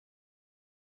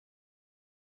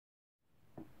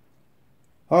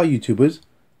Hi YouTubers,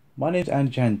 my name is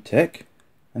Gen8 Tech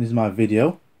and this is my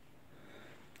video.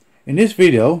 In this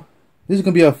video, this is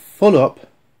going to be a follow-up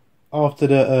after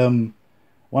the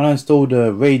when I installed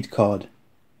the RAID card.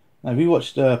 Now if you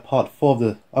watched part 4 of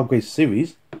the upgrade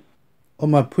series,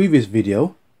 on my previous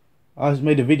video I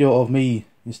made a video of me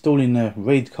installing a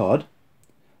RAID card.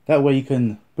 That way you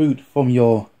can boot from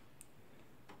the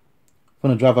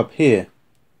drive up here,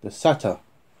 the SATA,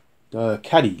 the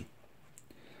caddy.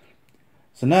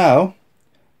 So now,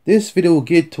 this video will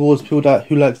geared towards people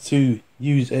who like to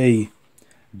use a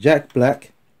Jack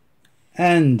Black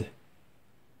and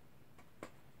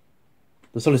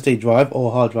the solid state drive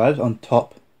or hard drives on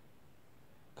top.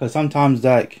 Because sometimes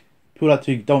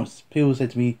people say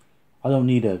to me, I don't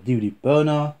need a DVD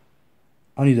burner,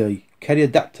 I need a caddy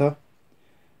adapter.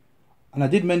 And I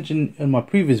did mention in my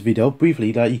previous video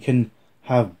briefly that you can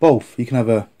have both. You can have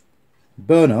a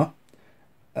burner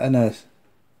and a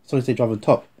solid state drive on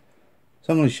top.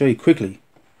 So I'm going to show you quickly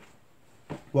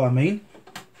what I mean.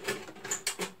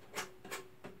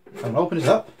 I'm going to open this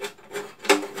up.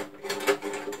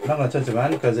 I'm not going to turn it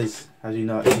around because it's, as you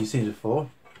know, as you've seen it before.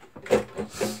 Okay,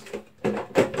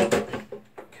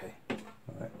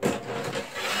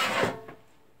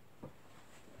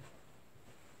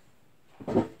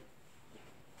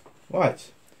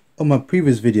 right. On my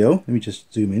previous video, let me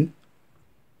just zoom in.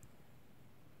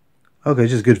 Okay,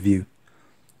 just a good view.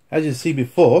 As you see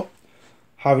before,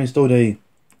 I've installed a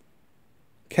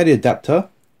caddy adapter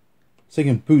so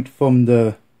you can boot from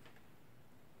the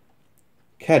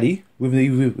caddy with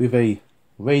a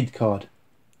RAID card.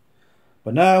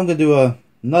 But now I'm going to do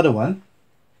another one,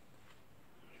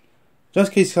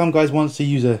 just in case some guys want to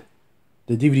use the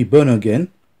DVD burner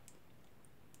again.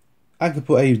 I can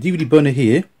put a DVD burner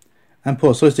here and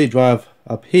put a solid state drive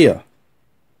up here.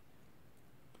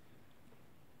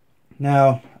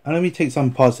 Now, let me take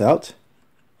some parts out.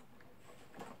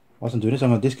 Whilst I'm doing this, I'm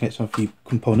going to disconnect some few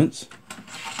components.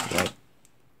 Right.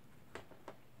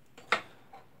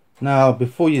 Now,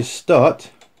 before you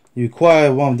start, you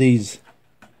require one of these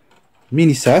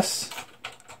mini SAS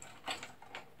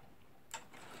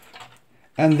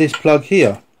and this plug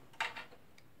here.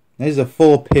 This is a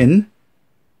 4-pin,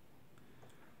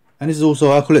 and this is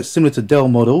also, I call it similar to Dell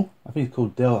model. I think it's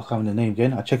called Dell. I can't remember the name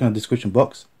again. I'll check in the description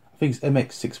box. I think it's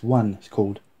MX61 it's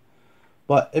called.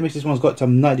 But MX61's got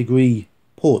some 90-degree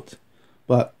port,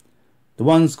 but the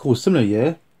ones called similar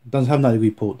here doesn't have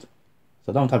 90-degree port.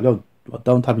 So don't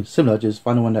type in similar, just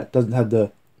find the one that doesn't have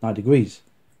the 90 degrees.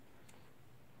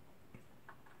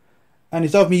 And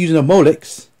instead of me using a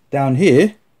Molex down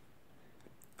here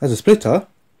as a splitter,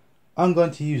 I'm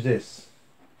going to use this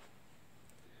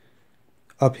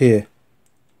up here.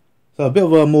 So a bit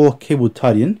of a more cable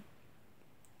tidying.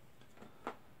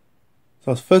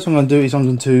 So the first thing I'm going to do is I'm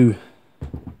going to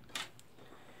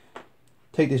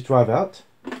take this drive out.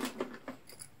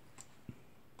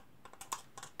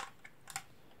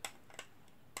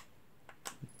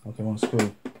 Okay, one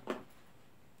screw.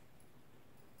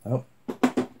 Oh.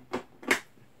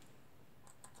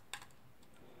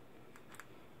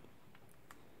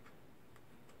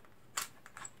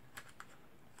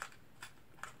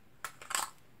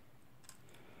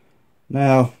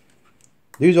 Now,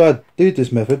 the reason I do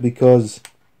this method because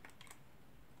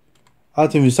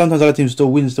sometimes I like to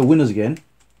install Windows again,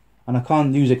 and I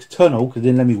can't use external because it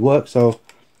didn't let me work, so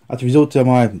I have to resort to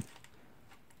my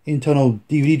internal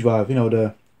DVD drive, you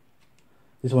know,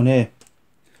 this one here.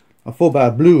 I thought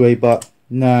about a Blu-ray, but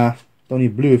nah, don't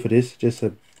need Blu-ray for this, just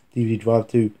a DVD drive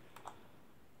to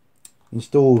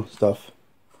install stuff.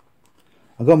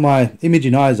 I got my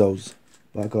imaging ISOs,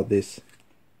 but I got this.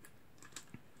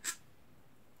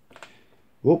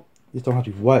 Oh, this don't have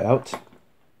to be white out.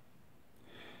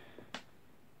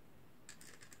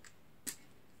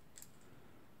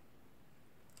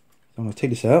 So I'm going to take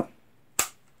this out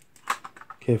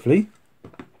carefully.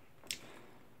 I'm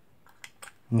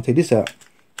going to take this out.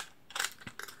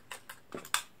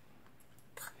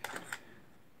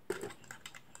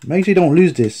 Make sure you don't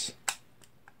lose this.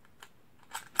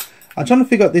 I'm trying to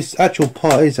figure out this actual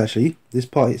part is actually, this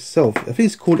part itself. I think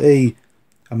it's called a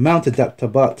mount adapter,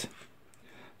 but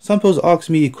some people ask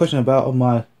me a question about on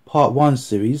my part 1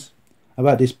 series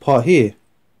about this part here.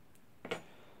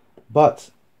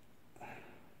 But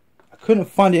I couldn't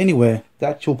find it anywhere, the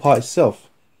actual part itself.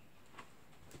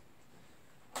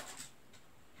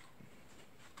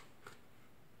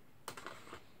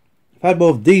 If I had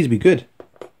both of these, it'd be good.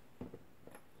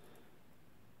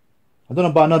 I don't know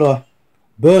about another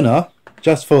burner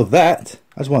just for that.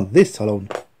 I just want this alone,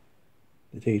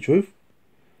 to tell you the truth.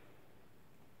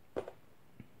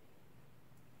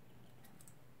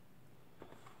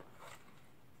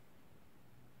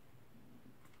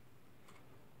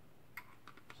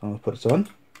 I'm going to put this on.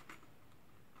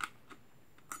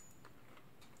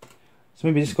 So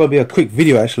maybe this is going to be a quick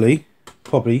video actually,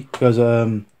 probably, because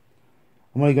I'm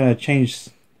only going to change,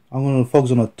 I'm going to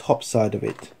focus on the top side of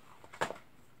it.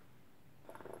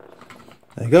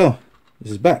 There you go,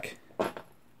 this is back.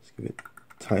 Let's give it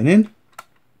tighten in.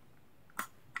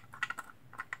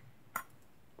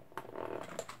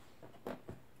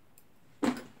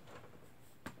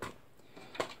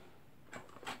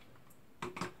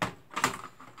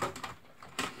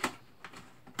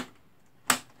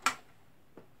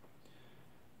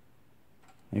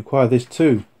 Require this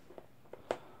too.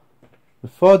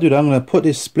 Before I do that, I'm going to put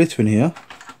this splitter in here.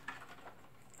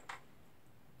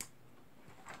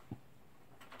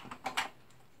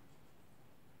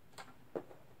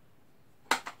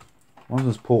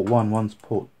 One's port 1, one's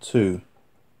port 2.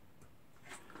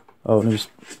 Oh, let me just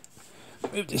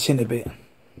move this in a bit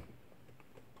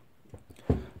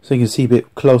so you can see a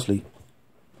bit closely.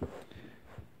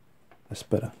 That's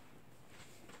better.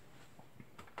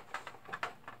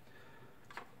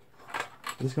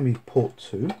 This is going to be port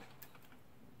 2. And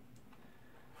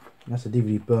that's a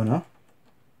DVD burner.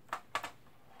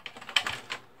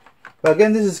 But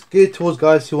again, this is geared towards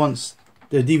guys who wants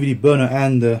the DVD burner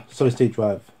and the solid state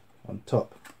drive on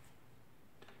top.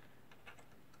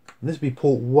 And this will be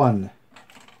port 1.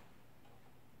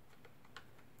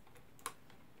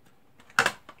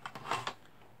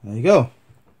 There you go.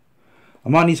 I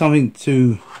might need something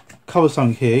to cover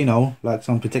something here, you know, like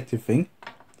some protective thing.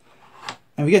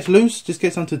 And if it gets loose, just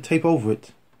get something to tape over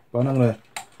it. But I'm not going to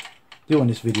do it on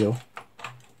this video.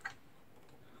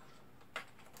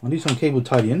 I'll do some cable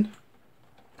tidying.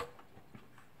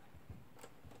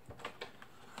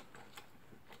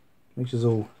 Make sure it's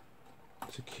all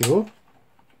secure.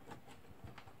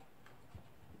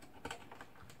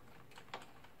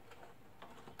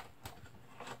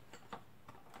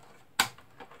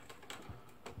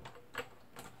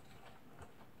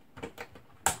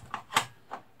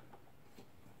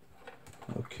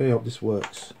 Okay, I hope this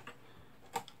works.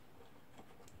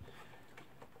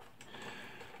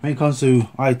 When it comes to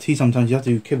IT, sometimes you have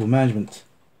to do cable management.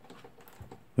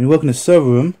 When you work in a server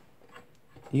room,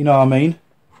 you know what I mean,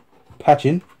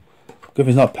 patching. Good thing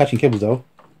it's not patching cables though.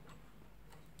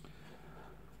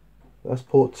 That's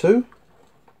port 2.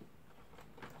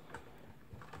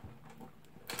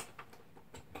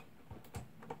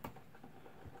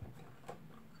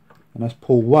 And that's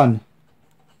port 1.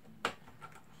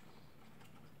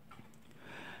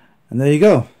 And there you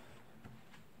go.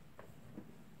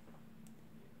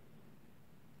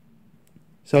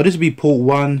 So this will be port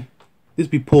 1, this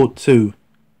will be port 2.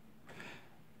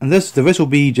 And the rest will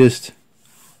be just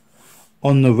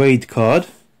on the RAID card.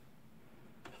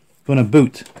 Gonna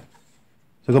boot. So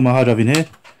I got my hard drive in here.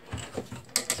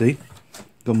 See?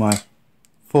 Got my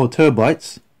 4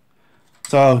 terabytes.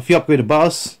 So if you upgrade the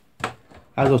BIOS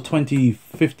as of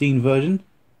 2015 version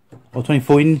or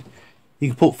 2014, you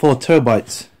can put 4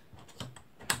 terabytes.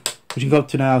 Which can go up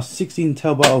to now 16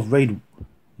 terabyte of RAID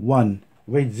 1,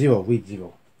 RAID 0, RAID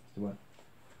 0.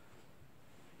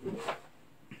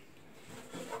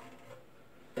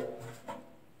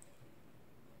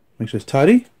 Make sure it's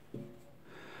tidy,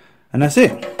 and that's it.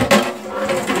 So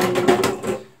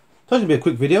it's gonna be a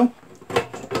quick video.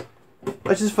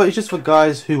 It's just for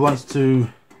guys who wants to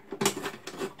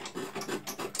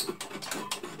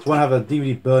have a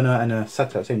DVD burner and a SATA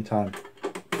at the same time.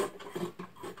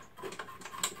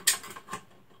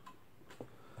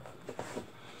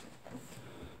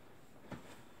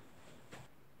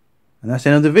 And that's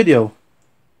the end of the video.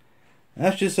 And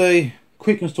that's just a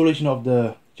quick installation of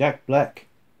the Jack Black.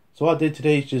 So what I did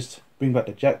today is just bring back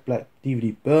the Jack Black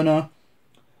DVD burner,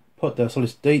 put the solid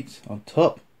state on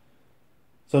top.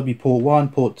 So it'll be port 1,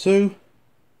 port 2.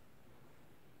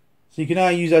 So you can now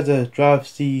use as a drive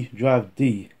C, drive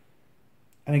D.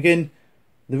 And again,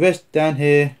 the rest down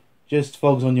here just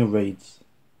focus on your RAIDs.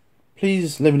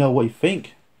 Please let me know what you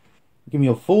think. Give me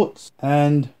your thoughts,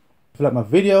 and if you like my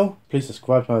video, please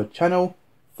subscribe to my channel,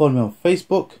 follow me on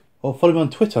Facebook, or follow me on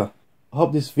Twitter. I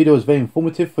hope this video is very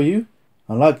informative for you.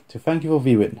 I'd like to thank you for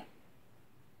viewing.